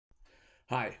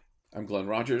Hi, I'm Glenn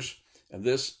Rogers, and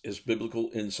this is Biblical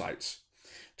Insights.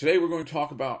 Today we're going to talk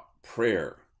about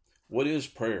prayer. What is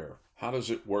prayer? How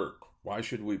does it work? Why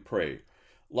should we pray?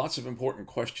 Lots of important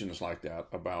questions like that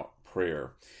about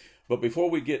prayer. But before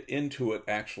we get into it,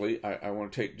 actually, I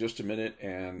want to take just a minute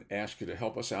and ask you to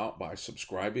help us out by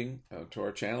subscribing to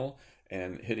our channel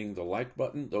and hitting the like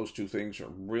button. Those two things are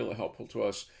really helpful to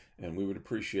us, and we would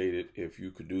appreciate it if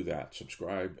you could do that.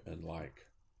 Subscribe and like.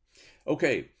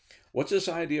 Okay, what's this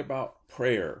idea about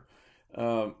prayer?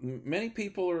 Many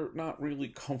people are not really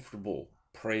comfortable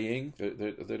praying.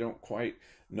 They don't quite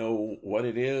know what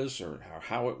it is or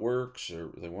how it works, or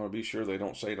they want to be sure they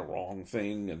don't say the wrong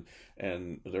thing.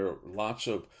 And there are lots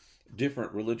of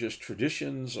different religious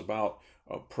traditions about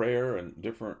prayer, and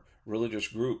different religious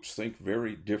groups think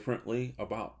very differently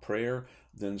about prayer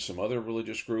than some other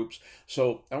religious groups.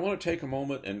 So I want to take a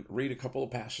moment and read a couple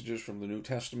of passages from the New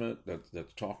Testament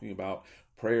that's talking about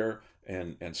prayer,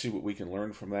 and see what we can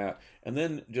learn from that, and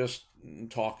then just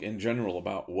talk in general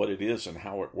about what it is and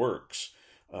how it works,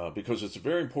 because it's a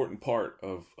very important part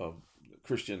of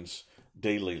Christians'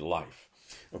 daily life.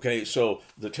 Okay, so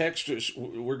the text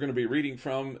we're going to be reading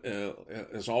from,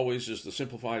 as always, is the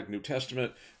Simplified New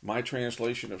Testament, my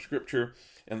translation of Scripture.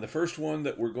 And the first one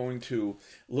that we're going to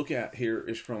look at here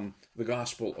is from the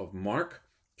Gospel of Mark,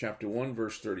 chapter 1,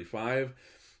 verse 35.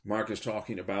 Mark is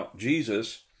talking about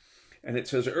Jesus, and it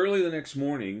says, "Early the next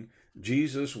morning,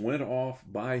 Jesus went off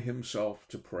by himself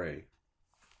to pray."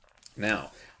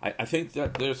 Now, I think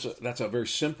that that's a very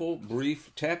simple,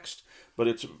 brief text, but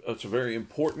it's a very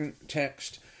important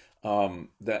text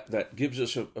that gives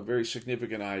us a very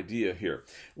significant idea here.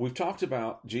 We've talked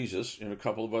about Jesus in a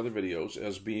couple of other videos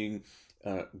as being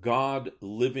God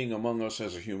living among us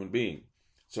as a human being.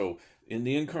 So in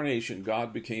the incarnation,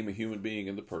 God became a human being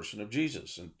in the person of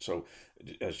Jesus. And so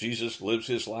as Jesus lives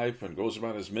his life and goes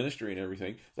about his ministry and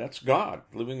everything, that's God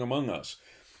living among us.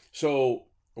 So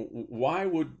why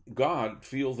would God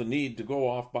feel the need to go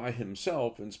off by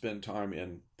himself and spend time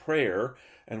in prayer?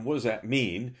 And what does that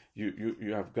mean?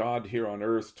 You have God here on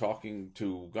earth talking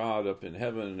to God up in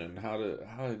heaven, and how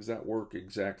does that work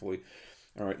exactly?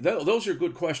 All right, those are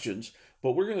good questions,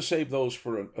 but we're going to save those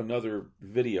for another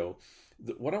video.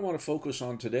 What I want to focus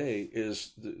on today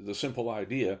is the simple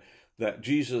idea that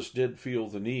Jesus did feel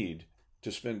the need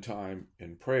to spend time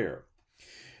in prayer.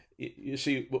 You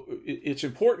see, it's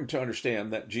important to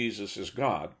understand that Jesus is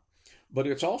God, but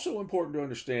it's also important to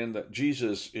understand that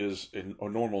Jesus is a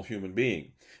normal human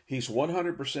being. He's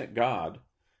 100% God,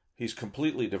 he's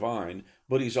completely divine,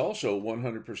 but he's also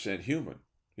 100% human.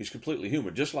 He's completely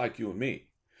human, just like you and me.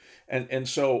 And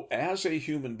so as a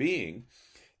human being,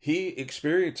 he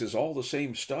experiences all the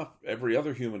same stuff every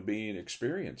other human being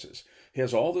experiences. He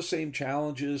has all the same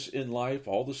challenges in life,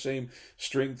 all the same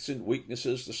strengths and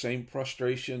weaknesses, the same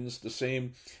frustrations, the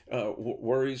same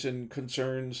worries and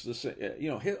concerns, the same,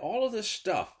 all of this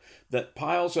stuff that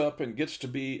piles up and gets to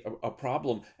be a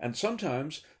problem, and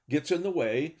sometimes gets in the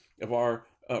way of our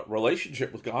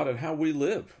relationship with God and how we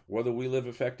live, whether we live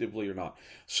effectively or not.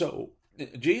 So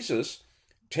Jesus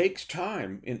takes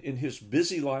time in his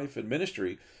busy life and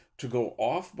ministry to go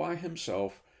off by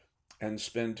himself and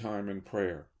spend time in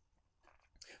prayer.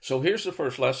 So here's the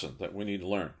first lesson that we need to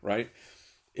learn, right?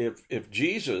 If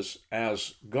Jesus,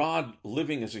 as God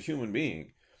living as a human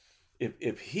being,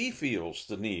 if he feels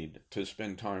the need to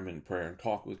spend time in prayer and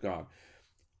talk with God,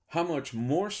 how much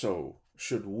more so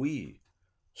should we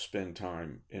spend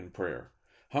time in prayer?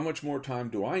 How much more time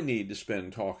do I need to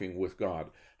spend talking with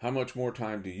God? How much more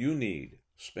time do you need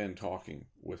spend talking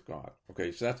with God?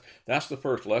 Okay, so that's the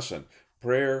first lesson.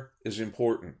 Prayer is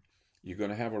important. You're going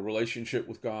to have a relationship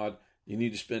with God. You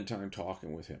need to spend time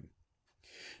talking with him.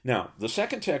 Now, the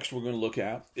second text we're going to look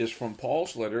at is from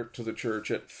Paul's letter to the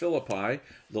church at Philippi.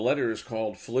 The letter is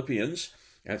called Philippians.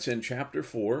 That's in chapter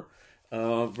 4,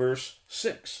 verse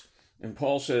 6. And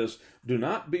Paul says, "Do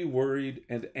not be worried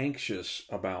and anxious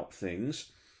about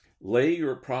things. Lay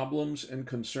your problems and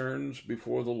concerns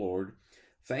before the Lord,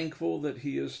 thankful that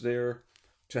he is there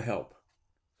to help."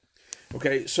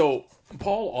 Okay, so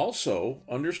Paul also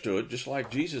understood, just like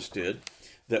Jesus did,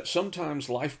 that sometimes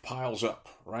life piles up,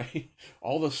 right?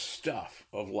 All the stuff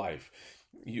of life.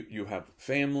 You have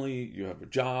family, you have a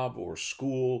job or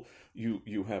school,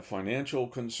 you have financial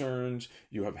concerns,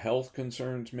 you have health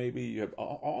concerns maybe, you have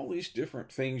all these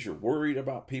different things. You're worried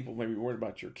about people, maybe you're worried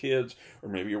about your kids, or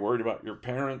maybe you're worried about your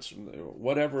parents,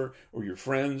 whatever, or your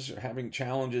friends are having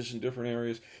challenges in different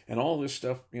areas, and all this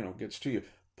stuff, gets to you.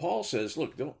 Paul says,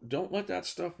 look, don't let that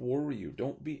stuff worry you.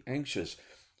 Don't be anxious.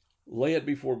 Lay it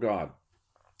before God.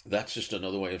 That's just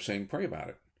another way of saying pray about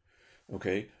it.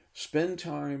 Okay? Spend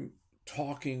time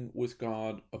talking with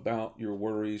God about your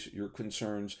worries, your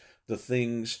concerns, the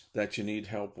things that you need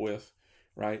help with,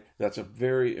 right? That's a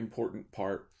very important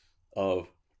part of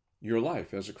your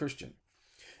life as a Christian.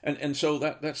 And so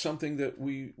that's something that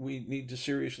we need to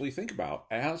seriously think about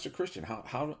as a Christian.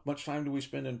 How much time do we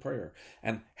spend in prayer?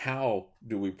 And how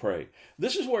do we pray?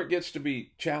 This is where it gets to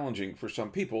be challenging for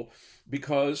some people,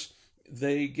 because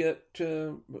they get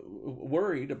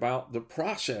worried about the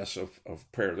process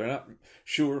of prayer. They're not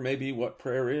sure maybe what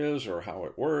prayer is or how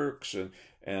it works.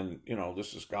 And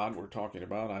this is God we're talking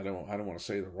about. I don't want to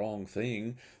say the wrong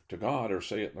thing to God or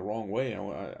say it in the wrong way.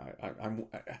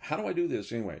 How do I do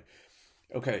this anyway?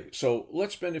 Okay, so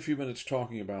let's spend a few minutes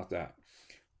talking about that.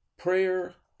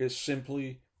 Prayer is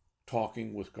simply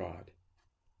talking with God.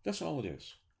 That's all it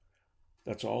is.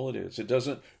 That's all it is. It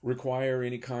doesn't require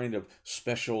any kind of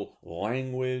special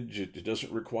language. It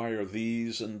doesn't require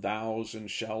these and thous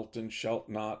and shalt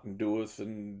not and doeth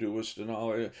and doest and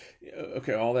all that.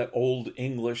 Okay, all that old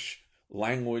English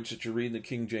language that you read in the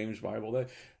King James Bible.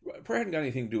 Prayer hasn't got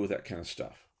anything to do with that kind of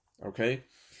stuff. Okay?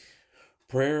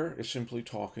 Prayer is simply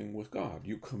talking with God.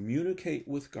 You communicate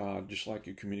with God just like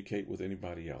you communicate with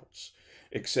anybody else,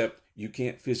 except you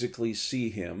can't physically see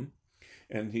him,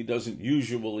 and he doesn't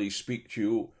usually speak to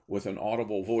you with an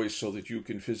audible voice so that you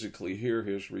can physically hear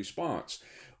his response.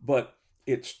 But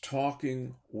it's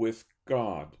talking with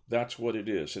God. That's what it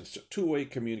is. It's a two-way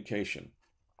communication.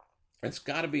 It's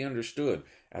got to be understood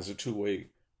as a two-way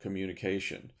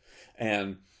communication.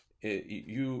 And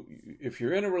if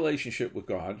you're in a relationship with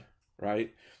God,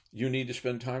 right, you need to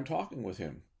spend time talking with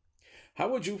him. How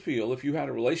would you feel if you had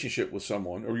a relationship with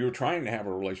someone, or you were trying to have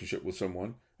a relationship with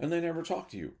someone, and they never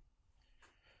talked to you?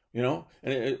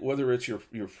 And whether it's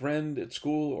your friend at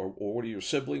school, or one of your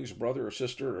siblings, brother or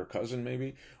sister or cousin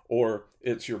maybe, or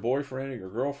it's your boyfriend or your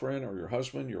girlfriend or your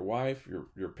husband, your wife,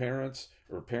 your parents,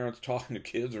 or parents talking to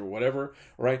kids or whatever,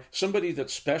 right? Somebody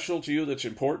that's special to you, that's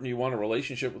important, you want a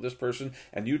relationship with this person,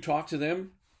 and you talk to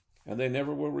them, and they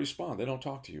never will respond. They don't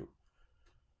talk to you.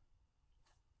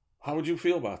 How would you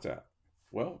feel about that?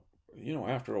 Well,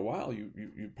 after a while,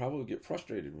 you probably get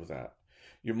frustrated with that.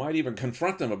 You might even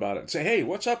confront them about it and say, hey,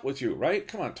 what's up with you, right?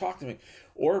 Come on, talk to me.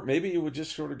 Or maybe you would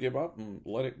just sort of give up and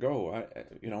let it go.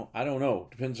 I don't know.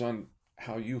 Depends on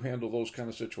how you handle those kind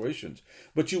of situations.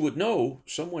 But you would know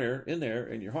somewhere in there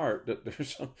in your heart that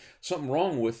there's something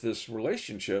wrong with this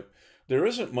relationship. There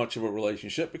isn't much of a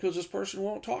relationship because this person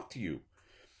won't talk to you.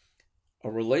 A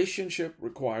relationship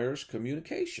requires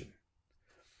communication.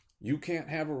 You can't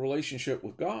have a relationship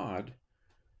with God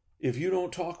if you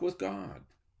don't talk with God.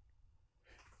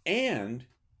 And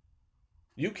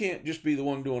you can't just be the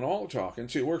one doing all the talking.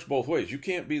 See, it works both ways. You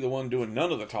can't be the one doing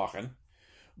none of the talking,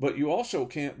 but you also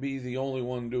can't be the only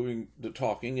one doing the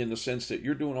talking, in the sense that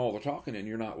you're doing all the talking and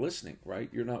you're not listening, right?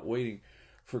 You're not waiting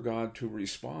for God to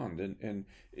respond. And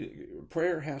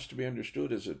prayer has to be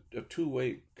understood as a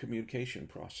two-way communication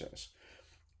process.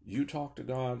 You talk to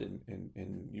God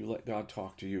and you let God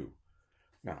talk to you.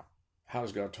 Now, how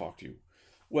does God talk to you?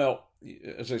 Well,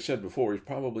 as I said before, he's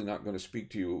probably not going to speak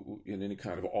to you in any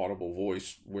kind of audible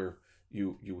voice where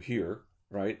you hear,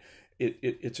 right?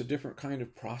 It's a different kind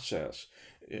of process.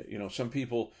 Some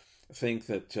people think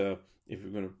that if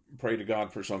you're going to pray to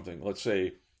God for something, let's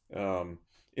say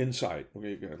insight.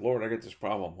 Okay, Lord, I got this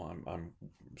problem I'm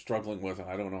struggling with, and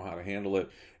I don't know how to handle it,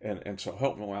 and so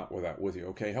help me out with that with you.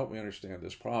 Okay, help me understand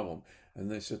this problem.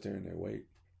 And they sit there and they wait.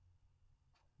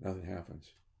 Nothing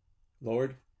happens.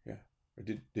 Lord, yeah.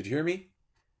 Did you hear me?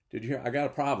 Did you hear? I got a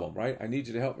problem, right? I need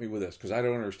you to help me with this because I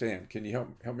don't understand. Can you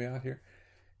help me out here?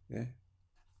 Yeah.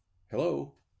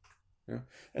 Hello. Yeah.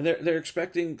 And they're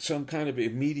expecting some kind of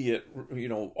immediate,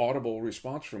 audible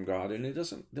response from God, and it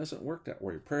doesn't work that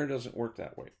way. Prayer doesn't work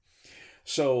that way.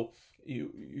 So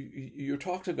you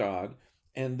talk to God,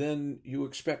 and then you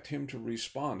expect him to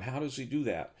respond. How does he do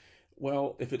that?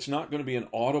 Well, if it's not going to be an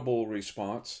audible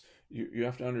response, you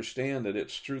have to understand that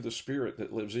it's through the Spirit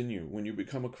that lives in you. When you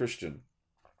become a Christian,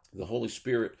 the Holy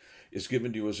Spirit is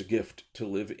given to you as a gift to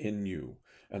live in you.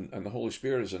 And the Holy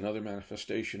Spirit is another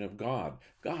manifestation of God.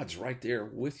 God's right there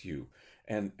with you.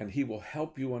 And he will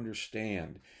help you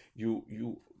understand.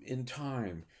 You in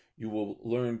time, you will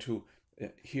learn to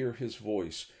hear his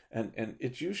voice. And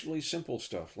it's usually simple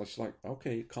stuff. It's like,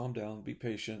 okay, calm down, be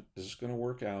patient. This is going to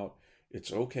work out.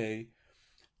 It's okay.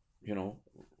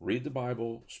 Read the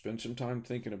Bible, spend some time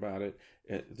thinking about it.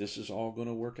 This is all going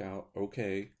to work out.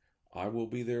 Okay, I will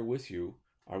be there with you.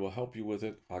 I will help you with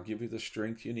it. I'll give you the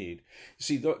strength you need.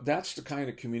 See, that's the kind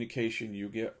of communication you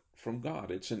get from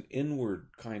God. It's an inward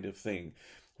kind of thing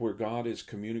where God is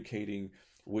communicating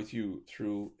with you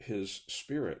through his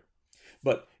Spirit.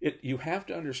 But you have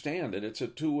to understand that it's a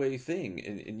two-way thing,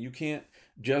 and you can't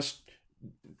just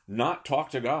not talk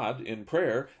to God in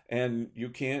prayer, and you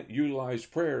can't utilize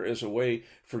prayer as a way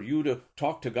for you to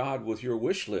talk to God with your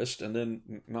wish list and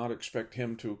then not expect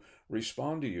him to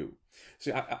respond to you.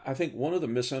 See, I think one of the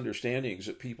misunderstandings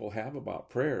that people have about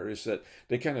prayer is that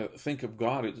they kind of think of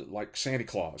God as like Santa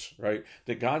Claus, right?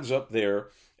 That God's up there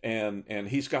and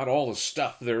he's got all the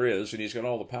stuff there is, and he's got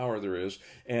all the power there is,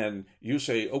 and you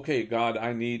say, okay, God,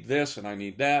 I need this and I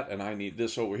need that and I need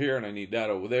this over here and I need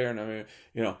that over there, and I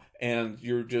mean, and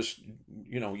you're just,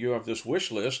 you have this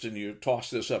wish list and you toss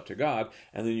this up to God,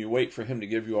 and then you wait for him to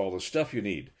give you all the stuff you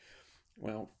need.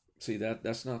 Well, see,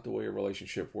 that's not the way a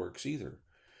relationship works either.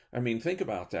 I mean, think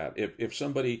about that. If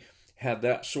somebody had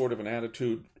that sort of an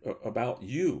attitude about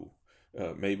you,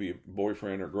 maybe a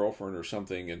boyfriend or girlfriend or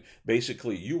something, and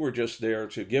basically you were just there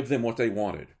to give them what they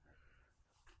wanted,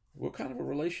 what kind of a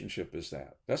relationship is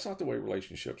that? That's not the way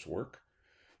relationships work.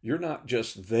 You're not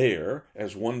just there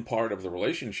as one part of the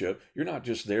relationship. You're not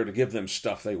just there to give them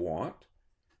stuff they want.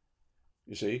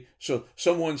 You see? So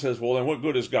someone says, well, then what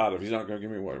good is God if he's not going to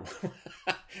give me what?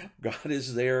 God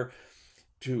is there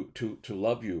to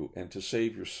love you and to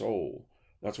save your soul.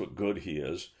 That's what good he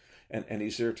is. And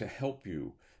he's there to help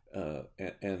you.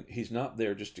 And he's not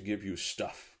there just to give you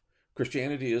stuff.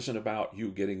 Christianity isn't about you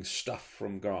getting stuff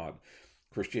from God.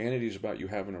 Christianity is about you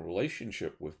having a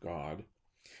relationship with God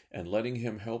and letting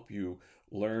him help you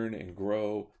learn and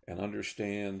grow and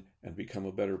understand and become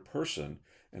a better person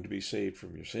and to be saved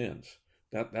from your sins.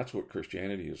 That's what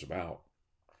Christianity is about.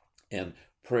 And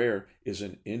prayer is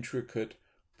an intricate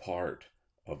part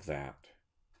of that.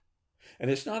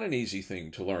 And it's not an easy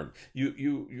thing to learn.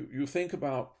 You think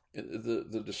about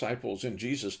the disciples in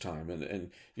Jesus' time,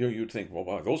 and you'd think, well,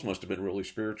 wow, those must have been really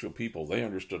spiritual people. They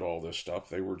understood all this stuff.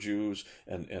 They were Jews,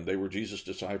 and they were Jesus'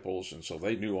 disciples, and so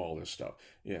they knew all this stuff.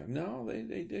 Yeah, no, they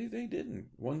didn't.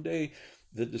 One day,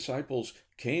 the disciples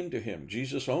came to him.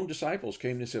 Jesus' own disciples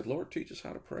came and said, Lord, teach us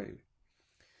how to pray.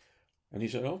 And he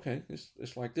said, okay,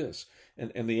 it's like this.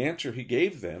 And the answer he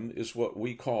gave them is what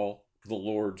we call the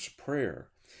Lord's Prayer.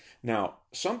 Now,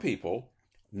 some people,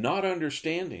 not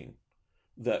understanding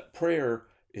that prayer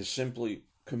is simply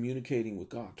communicating with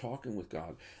God, talking with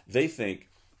God, they think,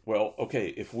 well,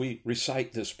 okay, if we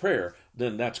recite this prayer,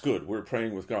 then that's good. We're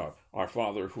praying with God. Our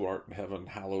Father who art in heaven,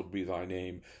 hallowed be thy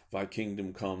name. Thy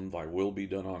kingdom come, thy will be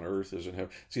done on earth as in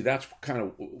heaven. See, that's kind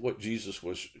of what Jesus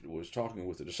was talking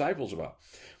with the disciples about.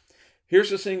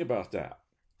 Here's the thing about that.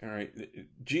 All right,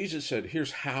 Jesus said,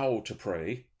 here's how to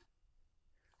pray.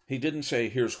 He didn't say,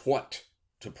 here's what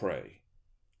to pray.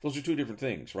 Those are two different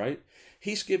things, right?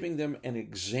 He's giving them an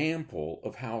example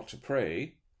of how to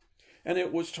pray, and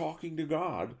it was talking to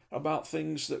God about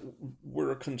things that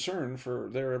were a concern for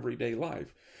their everyday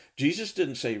life. Jesus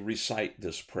didn't say, recite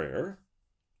this prayer.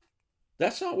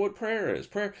 That's not what prayer is.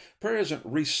 Prayer isn't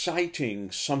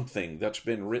reciting something that's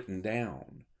been written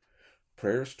down.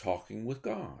 Prayer is talking with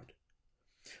God.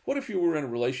 What if you were in a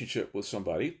relationship with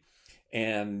somebody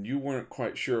and you weren't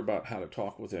quite sure about how to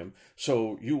talk with him?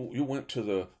 So you went to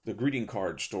the greeting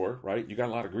card store, right? You got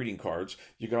a lot of greeting cards.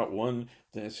 You got one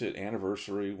that's at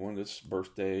anniversary, one that's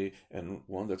birthday, and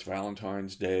one that's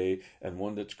Valentine's Day, and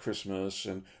one that's Christmas,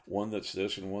 and one that's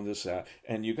this, and one that's that.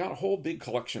 And you got a whole big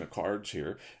collection of cards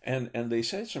here, and they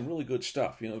say some really good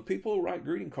stuff. The people who write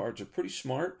greeting cards are pretty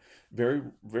smart, very,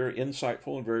 very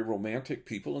insightful, and very romantic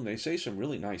people, and they say some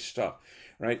really nice stuff,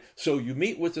 right? So you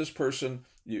meet with this person.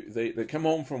 They come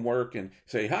home from work and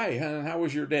say, hi, how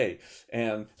was your day?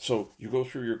 And so you go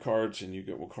through your cards and you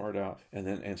get a card out,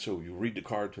 and so you read the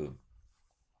card to them,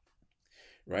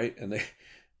 right? And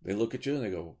they look at you and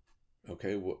they go,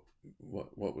 okay, what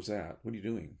was that? What are you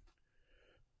doing?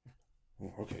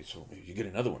 Well, okay, so you get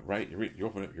another one, right? You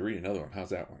open it, you read another one. How's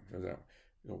that one? How's that one?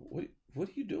 You go, what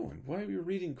are you doing? Why are you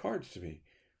reading cards to me?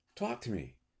 Talk to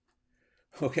me.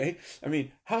 Okay? I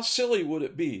mean, how silly would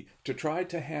it be to try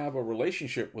to have a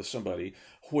relationship with somebody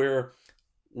where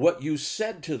what you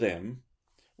said to them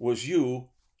was you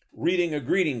reading a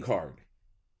greeting card?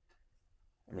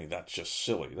 I mean, that's just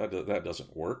silly. That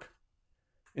doesn't work.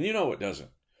 And you know it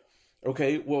doesn't.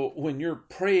 Okay, well, when you're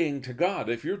praying to God,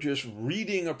 if you're just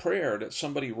reading a prayer that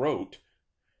somebody wrote,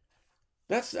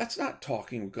 that's not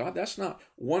talking with God. That's not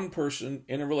one person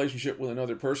in a relationship with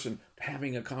another person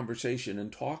having a conversation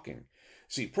and talking.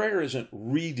 See, prayer isn't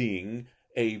reading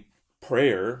a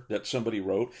prayer that somebody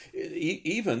wrote,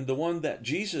 even the one that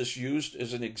Jesus used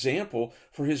as an example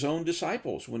for his own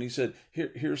disciples when he said,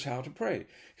 here's how to pray.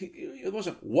 It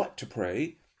wasn't what to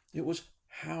pray, it was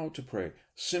how to pray.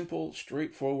 Simple,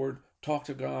 straightforward, talk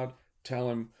to God, tell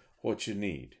him what you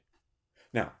need.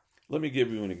 Now, Let me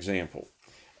give you an example.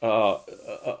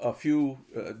 A few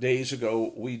days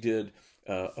ago, we did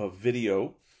a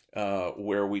video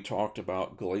where we talked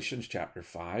about Galatians chapter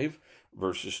 5,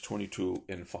 verses 22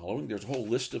 and following. There's a whole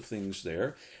list of things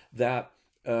there that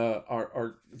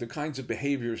are the kinds of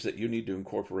behaviors that you need to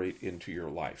incorporate into your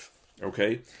life.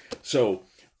 Okay? So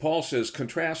Paul says,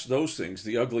 contrast those things,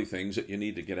 the ugly things that you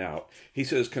need to get out. He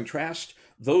says, contrast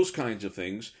those kinds of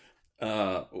things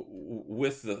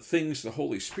with the things the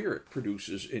Holy Spirit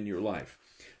produces in your life.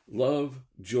 Love,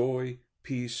 joy,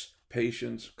 peace,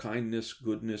 patience, kindness,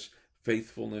 goodness,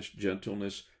 faithfulness,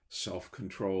 gentleness,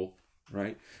 self-control,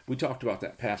 right? We talked about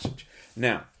that passage.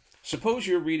 Now, suppose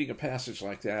you're reading a passage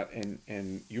like that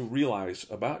and you realize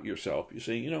about yourself, you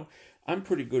say, I'm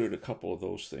pretty good at a couple of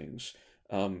those things.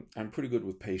 I'm pretty good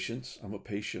with patience. I'm a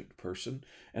patient person,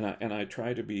 and I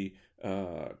try to be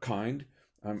kind.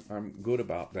 I'm good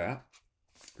about that.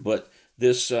 But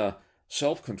this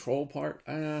self-control part,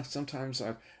 sometimes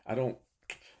I don't.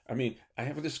 I mean, I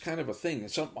have this kind of a thing.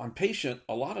 I'm patient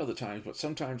a lot of the times, but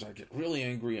sometimes I get really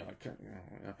angry. And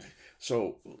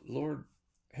so, Lord,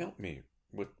 help me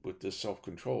with this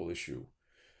self-control issue.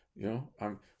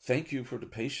 Thank you for the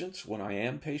patience when I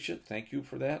am patient. Thank you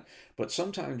for that. But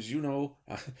sometimes,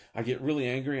 I get really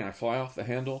angry and I fly off the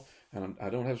handle, and I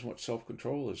don't have as much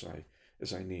self-control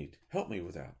as I need. Help me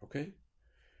with that, okay?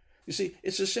 You see,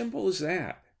 it's as simple as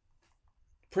that.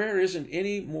 Prayer isn't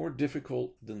any more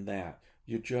difficult than that.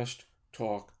 You just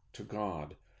talk to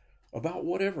God about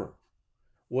whatever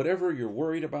you're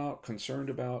worried about,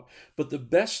 concerned about. But the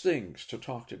best things to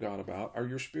talk to God about are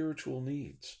your spiritual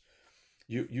needs.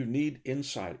 You need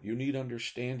insight. You need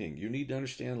understanding. You need to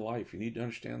understand life. You need to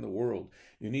understand the world.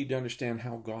 You need to understand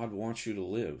how God wants you to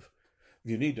live.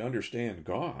 You need to understand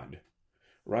God,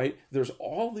 right? There's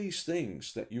all these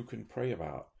things that you can pray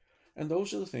about. And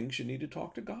those are the things you need to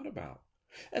talk to God about.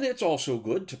 And it's also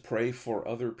good to pray for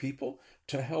other people,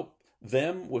 to help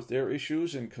them with their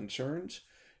issues and concerns.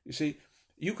 You see,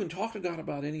 you can talk to God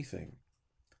about anything.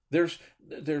 There's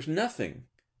nothing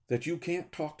that you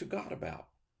can't talk to God about.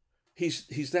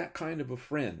 He's that kind of a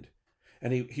friend.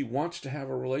 And he wants to have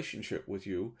a relationship with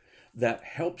you that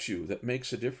helps you, that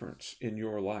makes a difference in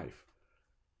your life.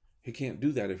 He can't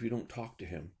do that if you don't talk to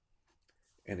him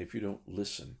and if you don't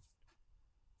listen.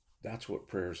 That's what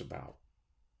prayer is about.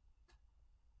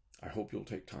 I hope you'll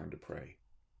take time to pray.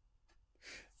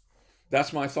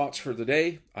 That's my thoughts for the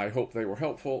day. I hope they were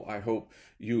helpful. I hope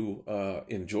you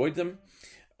enjoyed them.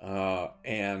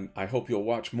 And I hope you'll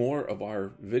watch more of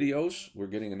our videos. We're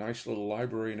getting a nice little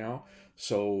library now.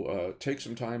 So take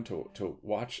some time to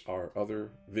watch our other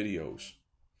videos.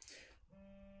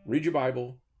 Read your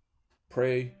Bible,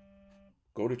 pray,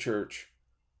 go to church,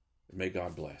 and may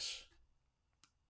God bless.